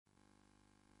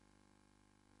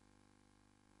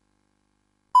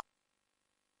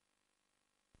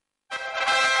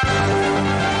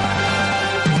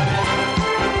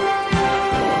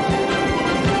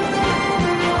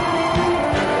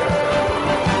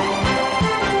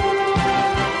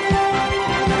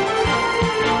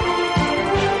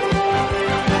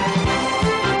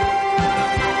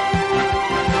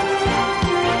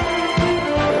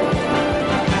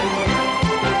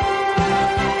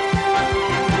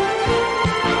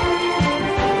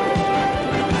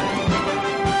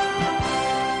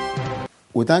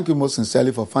We thank you most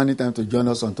sincerely for finding time to join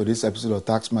us on today's episode of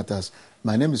Tax Matters.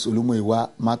 My name is Olumoyiwa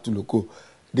Matuloko.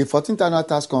 The 14th Annual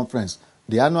Tax Conference,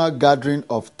 the annual gathering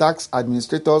of tax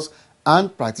administrators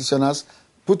and practitioners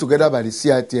put together by the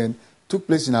CITN, took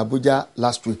place in Abuja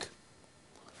last week.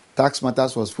 Tax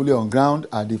Matters was fully on ground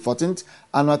at the 14th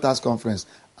Annual Tax Conference,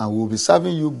 and we will be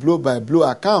serving you blow-by-blow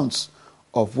accounts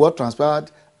of what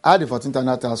transpired at the 14th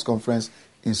Annual Tax Conference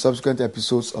in subsequent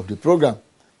episodes of the program.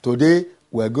 Today,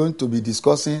 we are going to be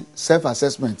discussing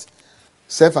self-assessment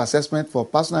for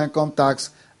personal income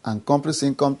tax and company's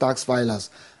income tax filers,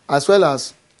 as well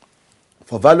as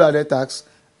for value-added tax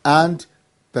and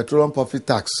petroleum profit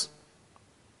tax.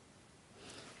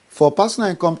 For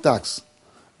personal income tax,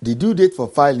 the due date for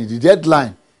filing, the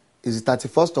deadline, is the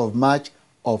 31st of March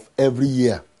of every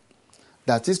year.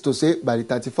 That is to say, by the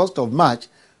 31st of March,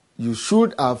 you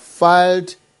should have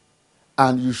filed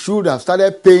and you should have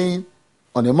started paying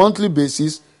on a monthly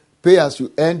basis, pay as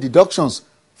you earn deductions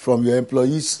from your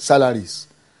employees' salaries.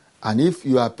 And if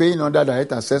you are paying under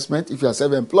direct assessment, if you are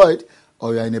self-employed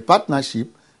or you are in a partnership,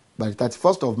 by the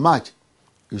 31st of March,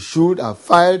 you should have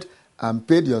filed and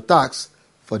paid your tax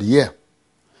for the year.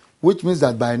 Which means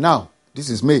that by now, this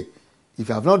is May, if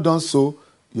you have not done so,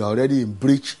 you are already in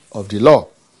breach of the law.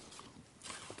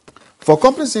 For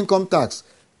company's income tax,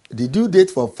 the due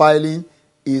date for filing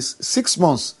is 6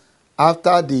 months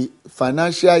after the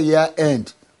financial year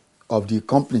end of the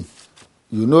company.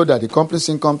 You know that the company's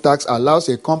income tax allows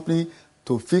a company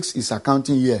to fix its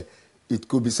accounting year. It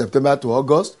could be September to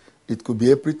August, it could be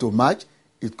April to March,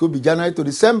 it could be January to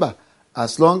December,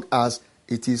 as long as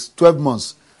it is 12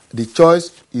 months. The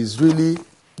choice is really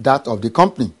that of the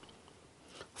company.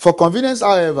 For convenience,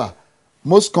 however,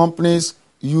 most companies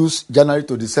use January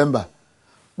to December,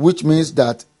 which means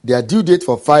that their due date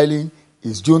for filing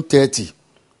is June 30.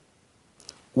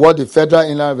 What the Federal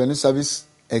Inland Revenue Service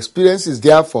experiences,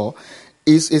 therefore,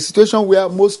 is a situation where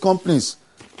most companies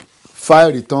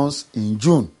file returns in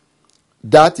June.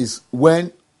 That is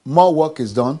when more work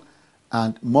is done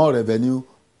and more revenue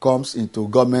comes into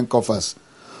government coffers.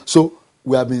 So,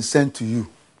 we have been sent to you.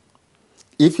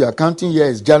 If your accounting year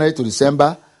is January to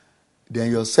December,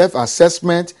 then your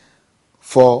self-assessment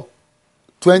for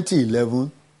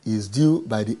 2011 is due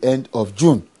by the end of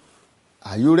June.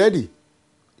 Are you ready?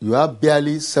 You have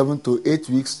barely 7 to 8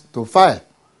 weeks to file.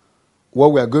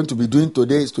 What we are going to be doing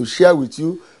today is to share with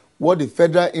you what the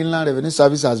Federal Inland Revenue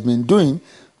Service has been doing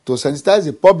to sensitize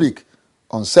the public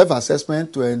on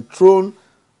self-assessment to enthrone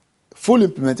full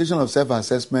implementation of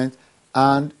self-assessment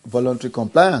and voluntary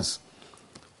compliance.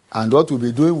 And what we'll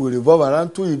be doing will revolve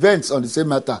around 2 events on the same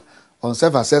matter, on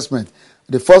self-assessment.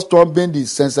 The first one being the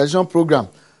sensitization program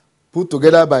put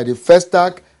together by the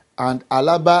FESTAC and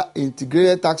Alaba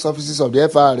Integrated Tax Offices of the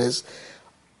FRS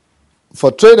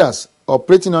for traders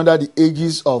operating under the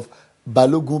aegis of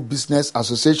Balogun Business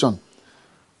Association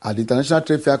at the International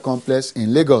Trade Fair Complex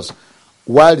in Lagos,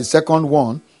 while the second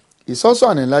one is also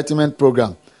an enlightenment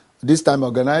program, this time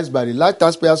organized by the Large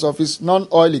Taxpayers Office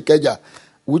Non-Oil Ikeja,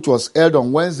 which was held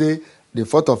on Wednesday, the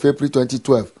 4th of April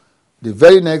 2012, the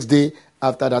very next day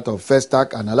after that of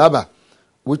FESTAC and Alaba,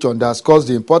 which underscores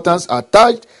the importance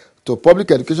attached to public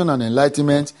education and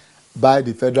enlightenment by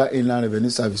the Federal Inland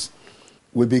Revenue Service.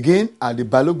 We begin at the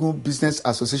Balogun Business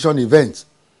Association event.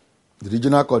 The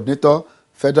Regional Coordinator,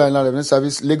 Federal Inland Revenue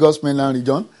Service, Lagos Mainland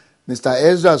Region, Mr.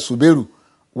 Ezra Suberu,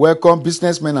 welcomed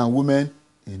businessmen and women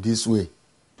in this way.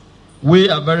 We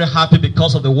are very happy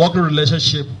because of the working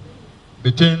relationship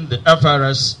between the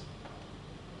FRS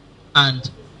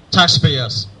and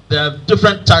taxpayers. There are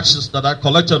different taxes that are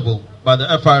collectible by the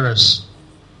FRS.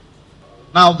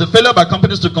 Now, the failure by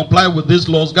companies to comply with these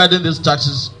laws guiding these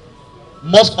taxes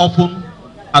most often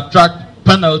attract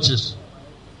penalties,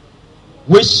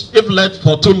 which, if left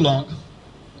for too long,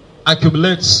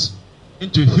 accumulates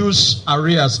into huge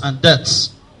arrears and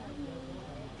debts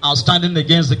outstanding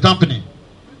against the company.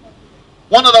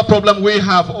 One other problem we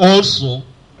have also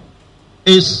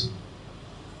is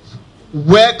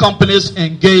where companies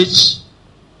engage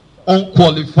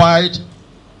unqualified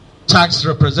tax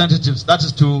representatives, that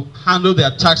is to handle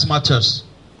their tax matters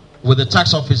with the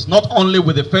tax office, not only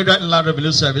with the Federal Inland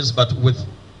Revenue Service, but with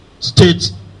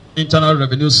state internal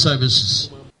revenue services.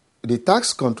 The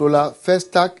tax controller,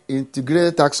 FESTAC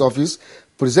Integrated Tax Office,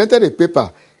 presented a paper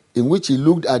in which he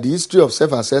looked at the history of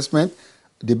self-assessment,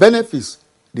 the benefits,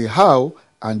 the how,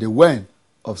 and the when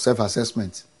of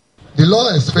self-assessment. The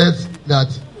law expects that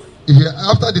if you,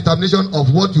 after determination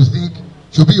of what you think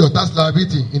should be your tax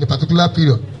liability in a particular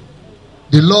period,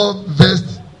 the law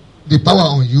vests the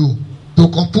power on you to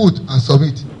compute and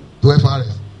submit to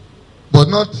FRS, but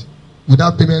not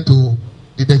without payment to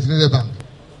the designated bank.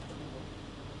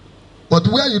 But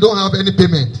where you don't have any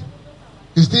payment,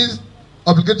 it's still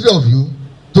obligatory of you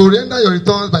to render your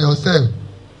returns by yourself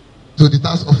to the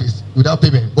tax office without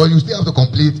payment. But you still have to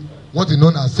complete what is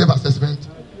known as self-assessment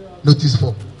notice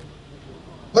form.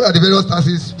 What are the various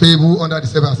taxes payable under the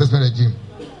self-assessment regime?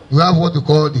 We have what we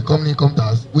call the company income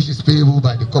tax, which is payable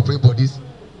by the corporate bodies.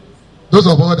 Those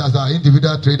of us that are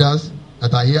individual traders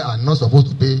that are here are not supposed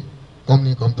to pay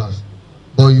company income tax.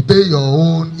 But you pay your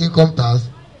own income tax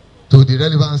to the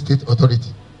relevant state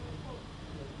authority.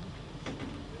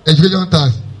 Education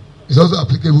tax is also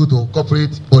applicable to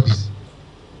corporate bodies.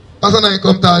 Personal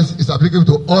income tax is applicable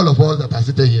to all of us that are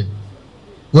seated here.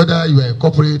 Whether you are a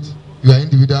corporate, you are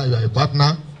individual, you are a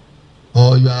partner,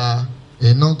 or you are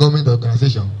a non-government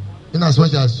organization. In as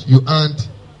much as you earned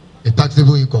a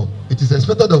taxable income, it is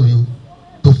expected of you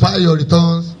to file your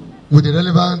returns with the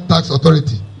relevant tax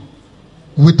authority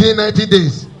within 90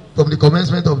 days from the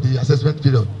commencement of the assessment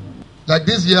period. Like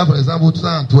this year, for example,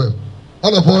 2012,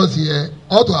 all of us here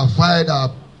ought to have filed our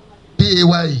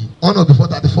PAYE on or before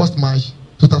 31st March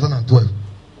 2012.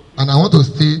 And I want to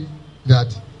state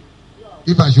that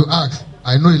if I should ask,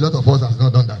 I know a lot of us have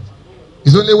not done that.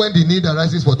 It's only when the need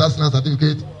arises for tax land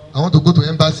certificate, I want to go to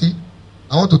embassy,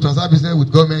 I want to transfer business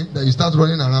with government, that you start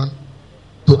running around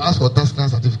to ask for tax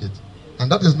land certificate.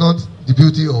 And that is not the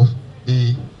beauty of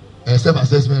the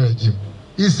self-assessment regime.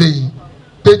 It's saying,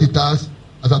 pay the tax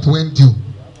as at when due.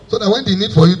 So that when the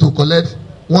need for you to collect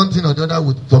one thing or the other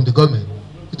from the government,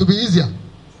 it will be easier.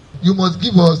 You must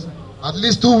give us at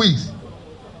least 2 weeks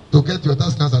to get your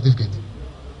tax land certificate.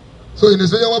 So in a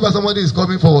situation whereby somebody is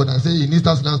coming forward and saying he needs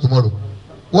tax land tomorrow,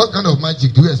 what kind of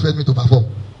magic do you expect me to perform?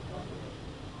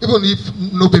 Even if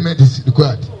no payment is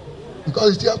required. Because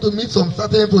you still have to meet some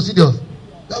certain procedures.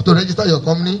 You have to register your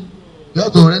company, you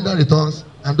have to render returns,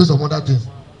 and do some other things.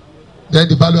 Then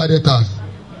the value added tax,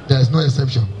 there is no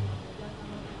exception.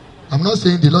 I'm not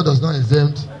saying the law does not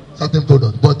exempt certain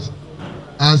products, but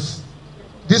as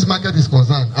this market is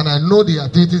concerned, and I know the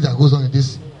activities that goes on in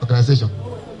this organization,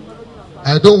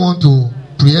 I don't want to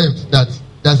preempt that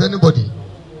there's anybody,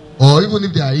 or even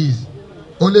if there is,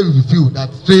 only with few that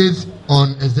trades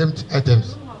on exempt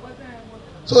items.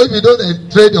 So if you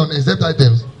don't trade on exempt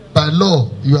items, by law,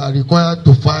 you are required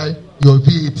to file your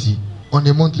VAT on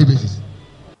a monthly basis.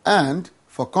 And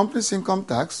for company's income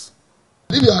tax,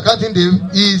 if your accounting day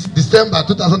is December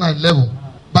 2011,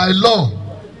 by law,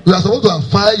 you are supposed to have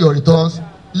filed your returns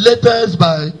latest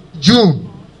by June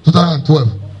 2012.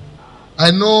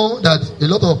 I know that a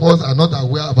lot of us are not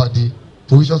aware about the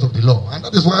provisions of the law, and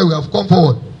that is why we have come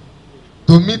forward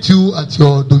to meet you at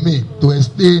your domain to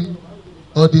explain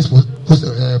all these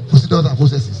procedures and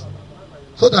processes,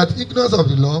 so that ignorance of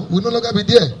the law will no longer be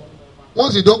there.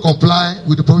 Once you don't comply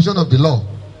with the provision of the law,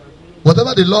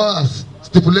 whatever the law has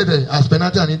stipulated as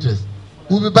penalty and interest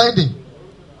will be binding.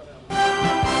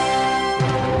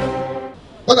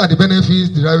 What are the benefits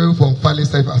deriving from filing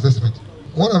self-assessment?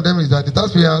 One of them is that the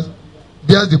taxpayer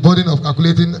bears the burden of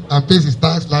calculating and pays his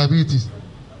tax liabilities.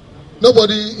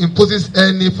 Nobody imposes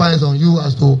any fines on you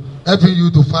as to helping you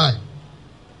to file.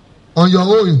 On your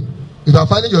own, if you are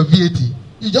filing your VAT,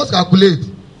 you just calculate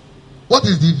what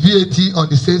is the VAT on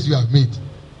the sales you have made.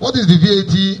 What is the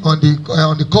VAT on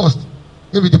the cost,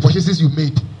 maybe the purchases you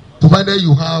made, provided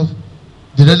you have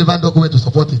the relevant document to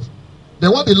support it.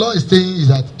 Then what the law is saying is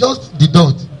that just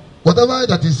deduct whatever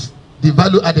that is the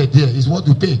value added there is what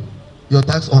you pay your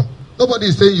tax on. Nobody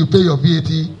is saying you pay your VAT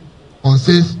on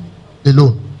sales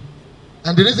alone.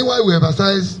 And the reason why we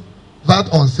emphasize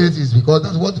VAT on sales is because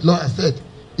that's what the law has said.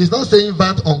 It's not saying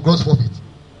VAT on gross profit.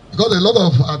 Because a lot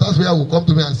of our taxpayers will come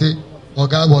to me and say,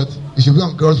 okay, but it should be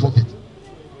on gross profit.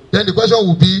 Then the question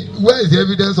will be, where is the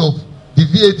evidence of the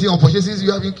VAT on purchases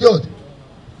you have incurred?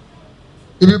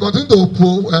 If you continue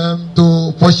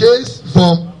to purchase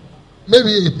from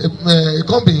maybe a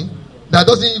company that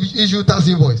doesn't issue tax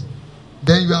invoice,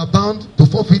 then you are bound to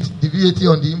forfeit the VAT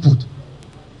on the input.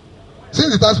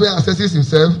 Since the taxpayer assesses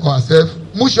himself or herself,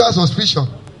 mutual suspicion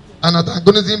and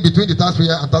antagonism between the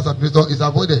taxpayer and tax administrator is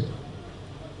avoided.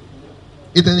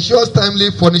 It ensures timely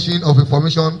furnishing of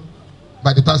information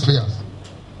by the taxpayers.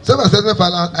 Self-assessment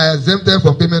filers are exempted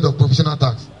from payment of provisional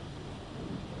tax.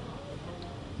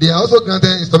 They are also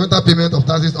granted instrumental payment of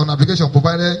taxes on application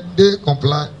provided they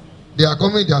comply. They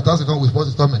accompany their tax return with first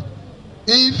installment.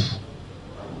 If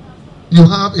you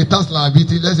have a tax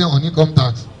liability, let's say on income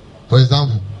tax, for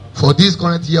example, for this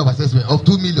current year of assessment of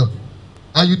 2 million,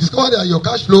 and you discover that your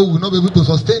cash flow will not be able to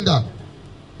sustain that,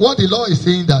 what the law is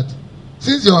saying that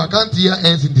since your account year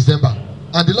ends in December,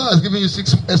 and the law has given you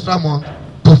 6 extra months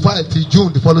to file till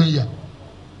June the following year,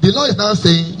 the law is now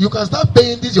saying you can start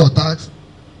paying this your tax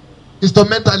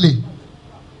instrumentally.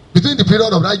 between the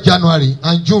period of that January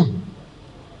and June,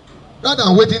 rather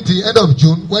than waiting till the end of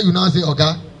June when you now say,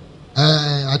 okay,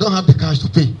 I don't have the cash to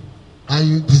pay,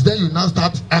 and then you now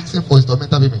start asking for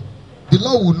instrumental payment. The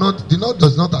law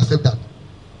does not accept that.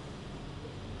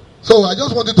 So I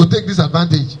just wanted to take this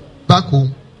advantage back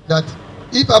home that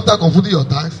if after concluding your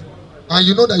tax and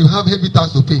you know that you have heavy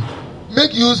tax to pay,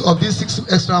 make use of these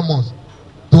 6 extra months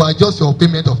to adjust your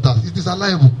payment of tax. It is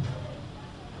allowable.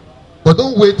 But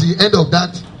don't wait till the end of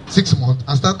that 6 months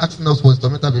and start asking us for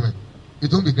instrumental payment.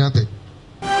 It won't be granted.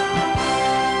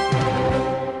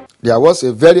 There was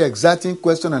a very exciting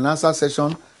question and answer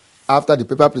session after the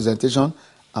paper presentation,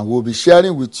 and we'll be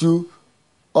sharing with you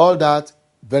all that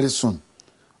very soon.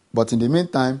 But in the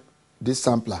meantime, this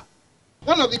sampler.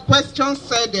 One of the questions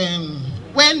said,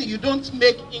 when you don't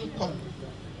make income,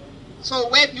 so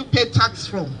where do you pay tax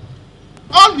from?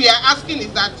 All we are asking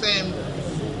is that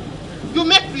you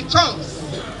make returns.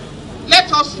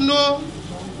 Let us know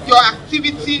your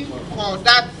activity for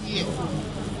that year.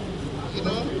 You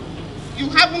know, you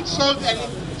haven't sold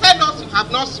anything. Tell us you have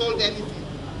not sold anything.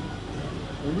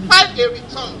 File a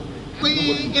return.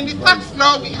 In the tax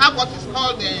law, we have what is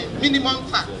called minimum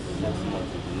tax.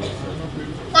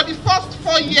 For the first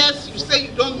 4 years, you say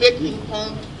you don't make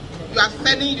income, you are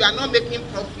selling, you are not making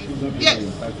profit. Yes,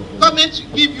 government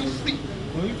will give you free.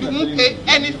 You won't pay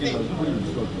anything.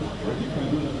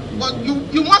 But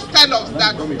you must tell us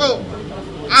that, oh,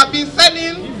 I've been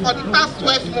selling for the past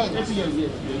 12 months.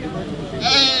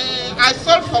 I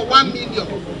sold for 1 million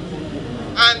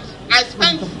and I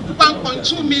spent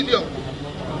 1.2 million,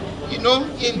 you know,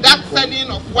 in that selling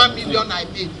of 1 million I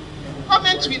made.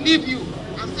 Government will leave you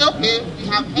and say, okay, we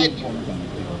have heard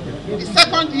you. The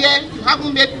second year, you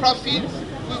haven't made profit,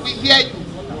 we will hear you.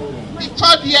 The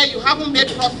third year, you haven't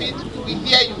made profit, we will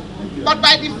hear you. But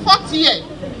by the 4th year,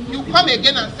 you come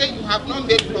again and say you have not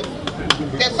made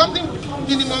profit. There's something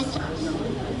minimum tax.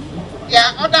 There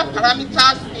are other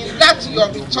parameters in that your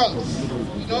returns,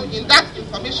 you know, in that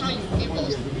information you give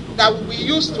us that we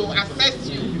use to assess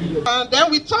you. And then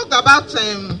we talked about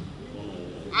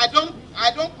I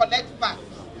don't collect VAT,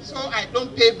 so I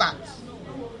don't pay VAT.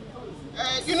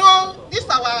 You know, this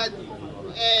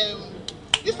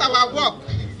our work.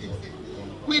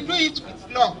 We do it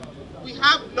with law. We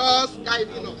have laws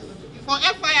guiding us. For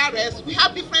FIRS, we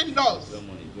have different laws.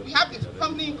 We have the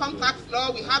company income tax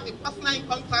law, we have the personal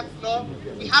income tax law,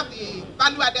 we have the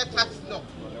value-added tax law.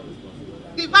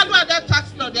 The value-added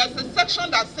tax law, there's a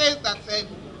section that says that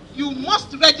you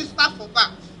must register for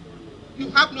VAT. You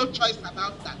have no choice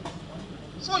about that.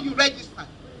 So you register.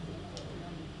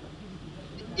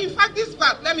 In fact, this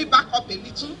VAT, let me back up a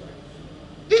little.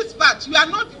 This VAT, you are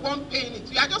not the one paying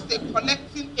it. You are just a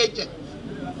collecting agent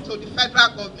to the federal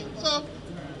government. So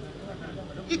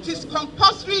it is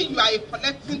compulsory you are a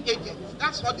collecting agent.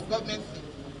 That's what the government says.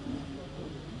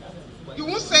 You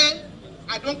won't say,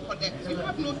 I don't collect. You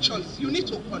have no choice. You need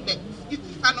to collect. It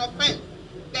is an offense.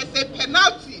 There's a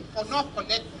penalty for not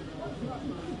collecting.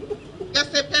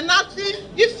 There's a penalty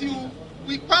if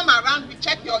we come around, we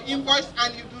check your invoice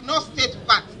and you do not state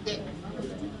VAT there.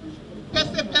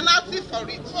 There's a penalty for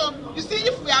it. So you see,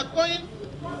 if we are going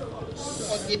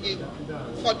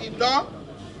for the law,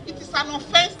 it is an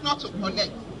offense not to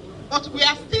collect. But we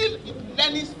are still in the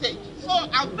learning stage. So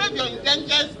I'll crave your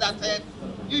indulgence that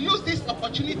you use this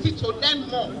opportunity to learn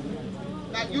more.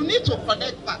 That you need to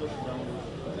collect VAT.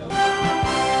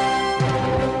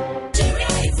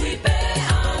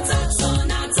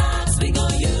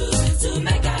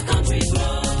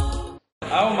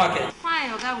 Our market.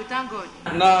 Fine, Oga, we thank God.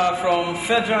 Now from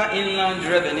Federal Inland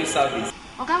Revenue Service.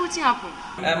 Oga, what happen?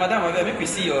 Madam, I make we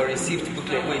see your receipt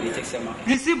booklet when you take some market.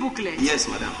 Receipt booklet? Yes,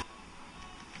 madam.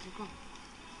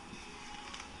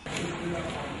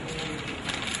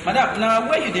 Madam, now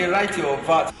where you dey write your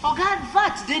VAT? Oga,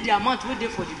 VAT dey the amount wey dey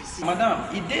for the receipt.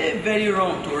 Madam, it dey very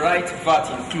wrong to write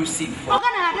VAT inclusive. Oga,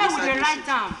 na how we dey write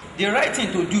am? The right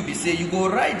thing to do be say you go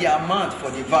write the amount for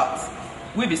the VAT.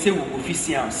 We be say we go fit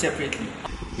see am separately.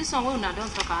 This one wey una don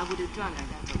talk, I go dey do am like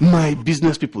that. My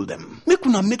business people them, make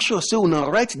una make sure say una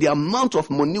write the amount of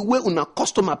money where una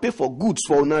customer pay for goods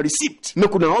for una receipt.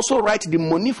 Make una also write the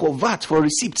money for VAT for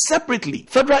receipt separately.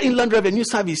 Federal Inland Revenue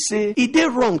Service say it dey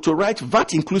wrong to write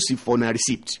VAT inclusive for una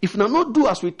receipt. If una not do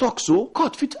as we talk so,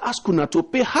 court fit ask una to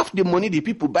pay half the money the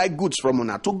people buy goods from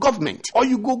una to government, or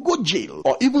you go jail,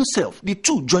 or even self. The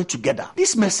two join together.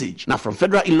 This message now from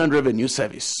Federal Inland Revenue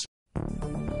Service.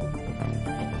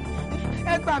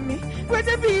 Me.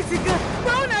 Whether be easy,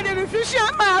 why not they refuse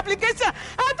my application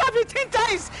after 15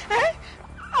 times?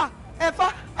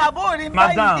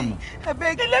 Madam, I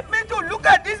beg, let me to look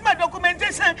at this my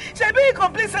documentation. Shall be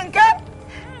complete and cap?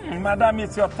 Madam,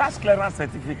 it's your tax clearance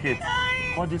certificate.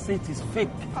 But they say it is fake.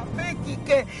 Fake.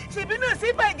 She be not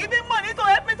see by giving money to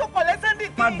help me to collect the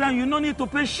thing. Madam, you no need to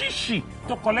pay shishi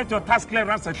to collect your tax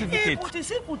clearance certificate. But you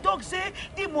see, people talk say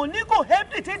the money go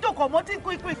help the thing to come out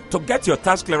quick. To get your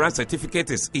tax clearance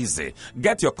certificate is easy.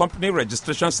 Get your company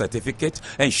registration certificate,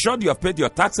 ensure you have paid your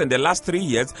tax in the last 3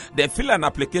 years, then fill an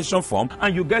application form,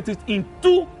 and you get it in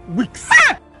 2 weeks.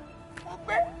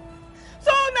 Okay.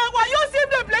 So now why you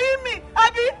still playing me,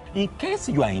 Abby? In case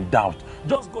you are in doubt,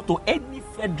 just go to any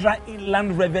Federal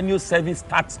Inland Revenue Service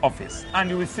tax office and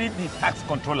you will see the tax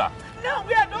controller. Now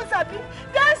we are not happy.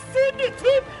 That see the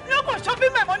thief no go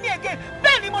shopping my money again.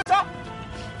 Benny Motor.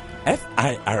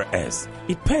 FIRS.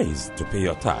 It pays to pay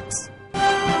your tax.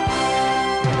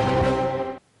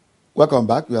 Welcome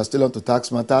back. We are still on to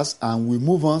Tax Matters, and we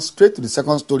move on straight to the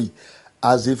second story.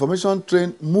 As the information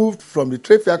train moved from the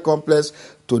Trade Fair Complex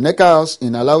to Neca House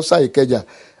in Alausa, Ikeja,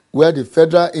 where the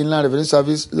Federal Inland Revenue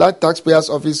Service Large Taxpayers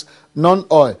Office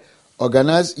Non-Oil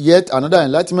organized yet another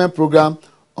enlightenment program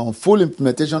on full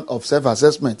implementation of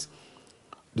self-assessment.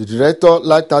 The Director,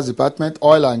 Large Tax Department,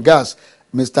 Oil and Gas,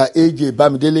 Mr. A.J.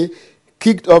 Bamidele,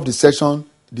 kicked off the session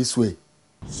this way.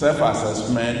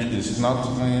 Self-assessment is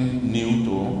nothing new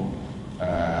to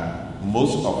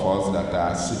most of us that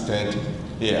are seated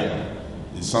here.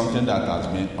 It's something that has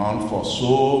been on for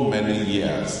so many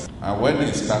years. And when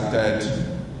it started,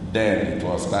 then it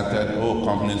was started,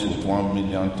 companies with 1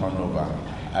 million turnover.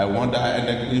 I wonder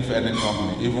if any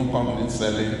company, even companies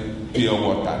selling pure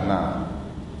water now,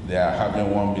 they are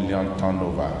having 1 million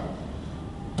turnover.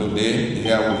 Today,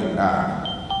 here we are.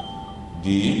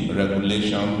 The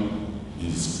regulation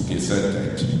is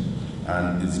gazetted,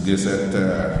 and it's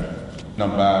gazetted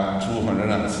number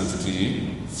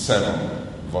 267,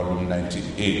 volume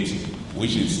 98,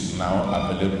 which is now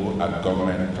available at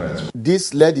government press.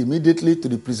 This led immediately to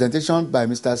the presentation by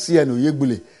Mr. C.N.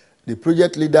 Oyegbule, the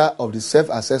project leader of the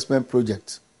self-assessment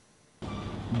project.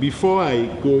 Before I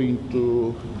go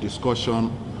into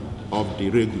discussion of the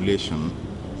regulation,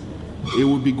 it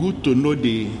would be good to know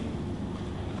the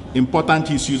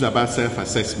important issues about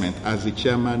self-assessment, as the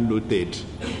chairman noted.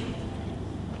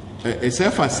 A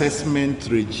self-assessment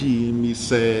regime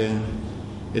is a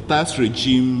tax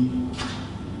regime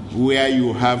where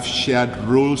you have shared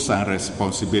roles and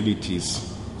responsibilities.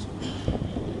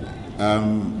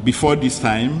 Before this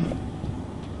time,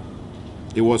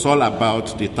 it was all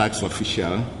about the tax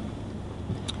official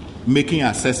making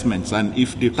assessments, and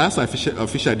if the tax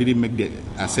official didn't make the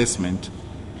assessment,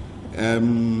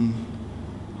 the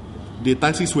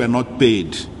taxes were not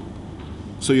paid.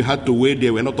 So you had to wait.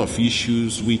 There were a lot of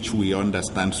issues which we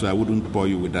understand, so I wouldn't bore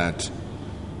you with that.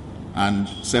 And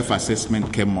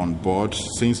self-assessment came on board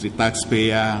since the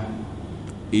taxpayer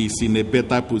is in a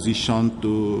better position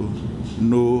to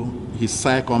know his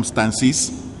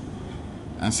circumstances.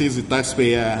 And since the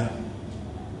taxpayer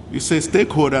is a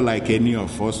stakeholder like any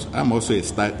of us, I'm also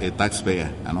a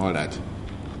taxpayer and all that.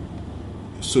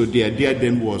 So the idea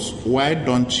then was, why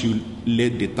don't you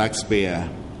let the taxpayer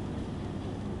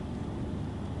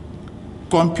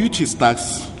compute his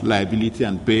tax liability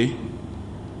and pay,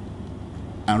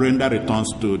 and render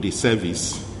returns to the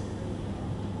service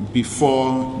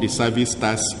before the service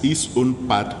starts its own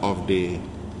part of the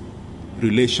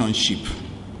relationship,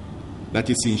 that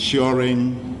is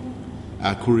ensuring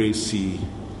accuracy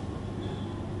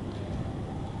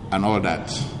and all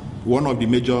that. One of the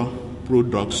major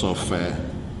products of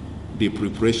the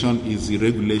preparation is the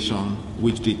regulation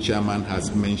which the chairman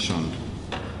has mentioned.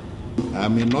 I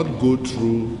may not go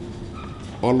through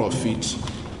all of it,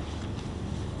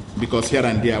 because here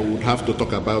and there I would have to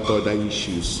talk about other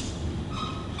issues.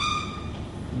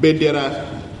 But there are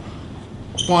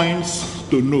points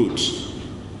to note.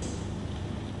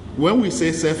 When we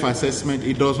say self-assessment,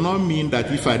 it does not mean that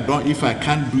if I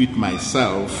can't do it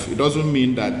myself, it doesn't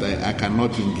mean that I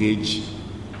cannot engage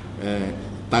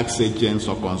tax agents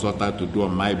or consultants to do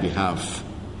on my behalf.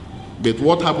 But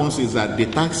what happens is that the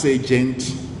tax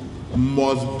agent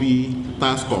must be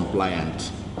tax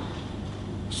compliant.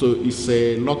 So it's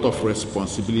a lot of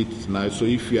responsibility now. So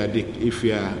if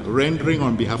you are rendering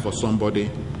on behalf of somebody,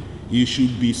 you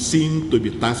should be seen to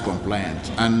be tax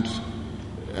compliant, and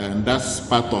that's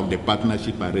part of the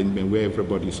partnership arrangement where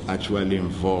everybody is actually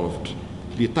involved.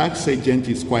 The tax agent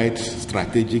is quite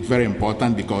strategic, very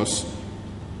important, because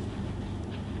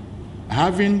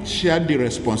having shared the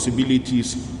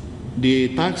responsibilities,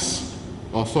 the tax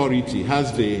authority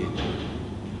has the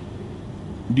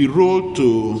role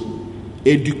to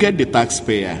educate the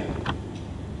taxpayer.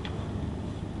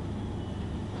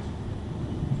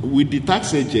 With the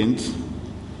tax agent,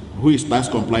 who is tax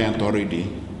compliant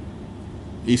already,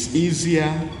 it's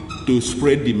easier to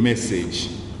spread the message.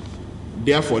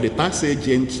 Therefore, the tax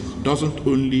agent doesn't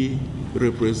only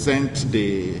represent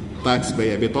the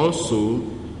taxpayer, but also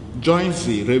joins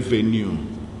the revenue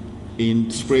in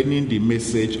spreading the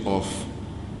message of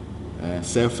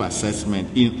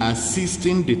self-assessment, in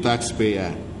assisting the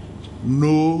taxpayer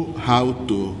know how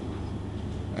to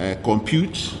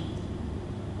compute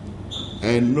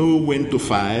and know when to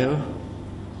file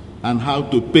and how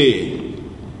to pay.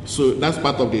 So that's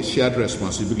part of the shared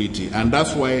responsibility, and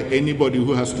that's why anybody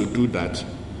who has to do that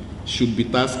should be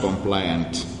tax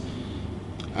compliant.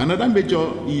 Another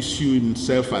major issue in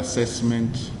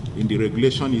self-assessment in the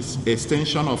regulation is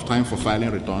extension of time for filing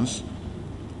returns.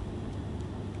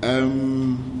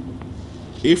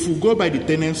 If we go by the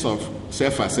tenets of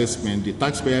self-assessment, the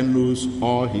taxpayer knows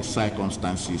all his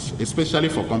circumstances, especially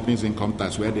for companies' income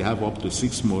tax where they have up to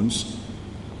 6 months.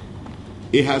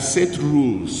 It has set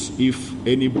rules if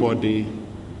anybody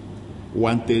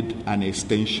wanted an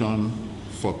extension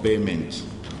for payment.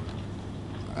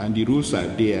 And the rules are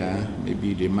there.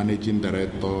 Maybe the managing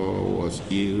director was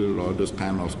ill or those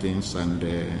kind of things, and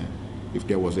if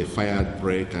there was a fire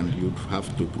break and you'd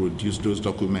have to produce those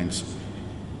documents,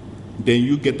 then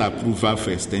you get approval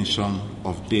for extension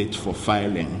of date for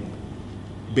filing.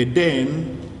 But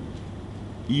then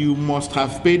you must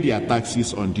have paid your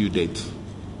taxes on due date,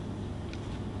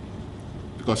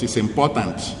 because it's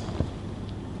important.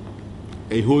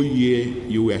 A whole year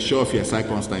you were sure of your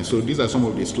circumstance. So these are some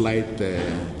of the slight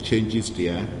changes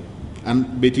there.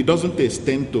 But it doesn't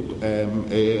extend to,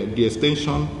 the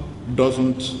extension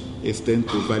doesn't extend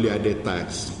to value-added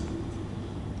tax.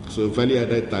 So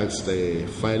value-added tax, the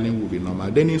filing will be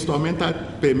normal. Then instrumental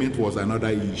payment was another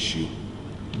issue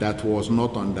that was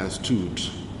not understood.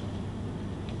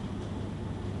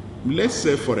 Let's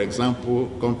say, for example,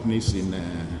 companies in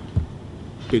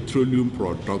petroleum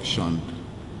production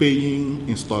paying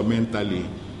instrumentally,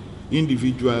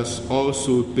 individuals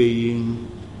also paying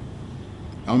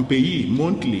unpaid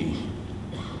monthly,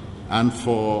 and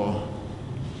for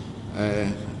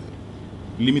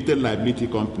limited liability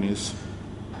companies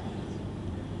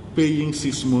paying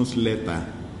 6 months later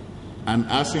and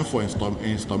asking for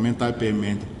instrumental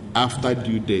payment after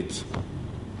due date.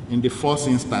 In the first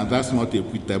instance, that's not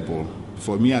equitable.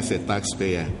 For me as a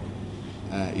taxpayer,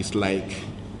 it's like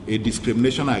a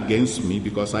discrimination against me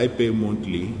because I pay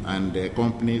monthly and the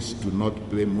companies do not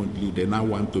pay monthly. They now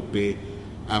want to pay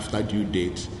after due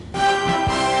date.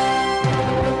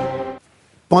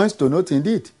 Points to note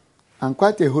indeed, and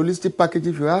quite a holistic package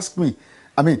if you ask me.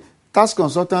 I mean, tax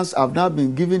consultants have now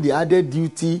been given the added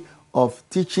duty of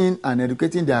teaching and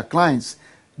educating their clients,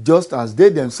 just as they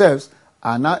themselves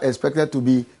are now expected to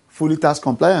be fully tax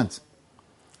compliant.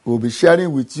 We'll be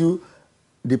sharing with you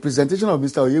the presentation of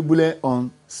Mr. Oyegbule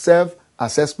on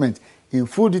self-assessment in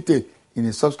full detail in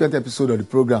a subsequent episode of the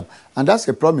program. And that's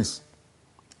a promise.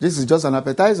 This is just an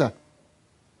appetizer.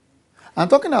 And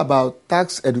talking about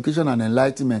tax education and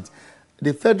enlightenment,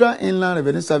 the Federal Inland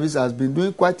Revenue Service has been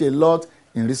doing quite a lot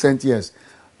in recent years.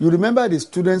 You remember the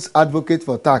Students Advocate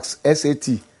for Tax,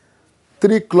 SAT.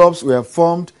 3 clubs were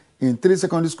formed in 3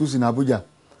 secondary schools in Abuja.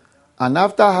 And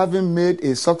after having made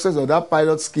a success of that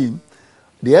pilot scheme,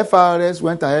 the FRS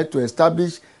went ahead to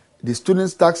establish the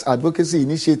Students Tax Advocacy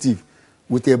Initiative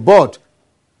with a board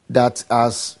that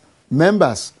has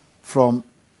members from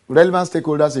relevant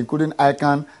stakeholders including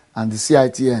ICANN and the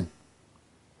CITN.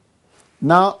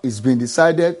 Now it's been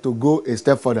decided to go a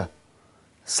step further.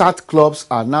 SAT clubs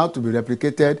are now to be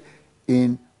replicated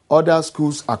in other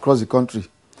schools across the country.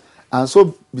 And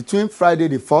so between Friday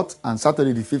the 4th and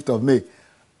Saturday the 5th of May,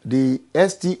 the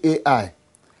STAI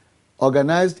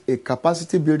organized a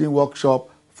capacity building workshop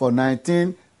for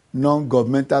 19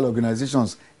 non-governmental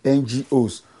organizations,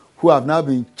 NGOs, who have now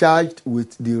been charged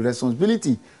with the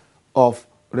responsibility of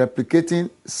replicating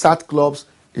SAT clubs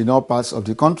in all parts of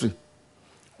the country.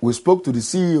 We spoke to the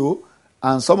CEO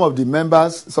and some of the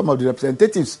members, some of the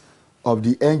representatives of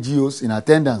the NGOs in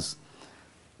attendance.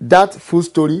 That full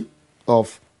story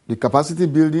of the capacity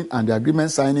building and the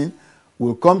agreement signing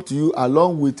will come to you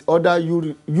along with other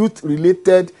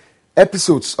youth-related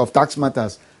episodes of Tax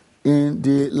Matters in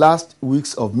the last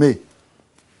weeks of May.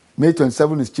 May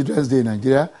 27 is Children's Day in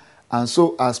Nigeria, and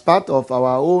so as part of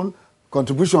our own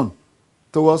contribution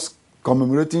towards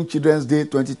commemorating Children's Day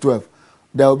 2012,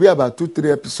 there will be about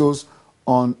 2-3 episodes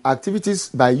on activities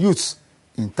by youths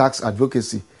in tax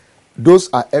advocacy. Those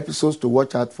are episodes to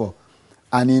watch out for.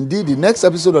 And indeed, the next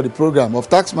episode of the program of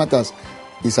Tax Matters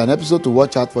is an episode to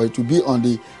watch out for. It will be on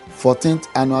the 14th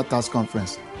Annual Tax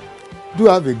Conference. Do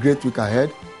have a great week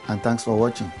ahead, and thanks for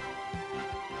watching.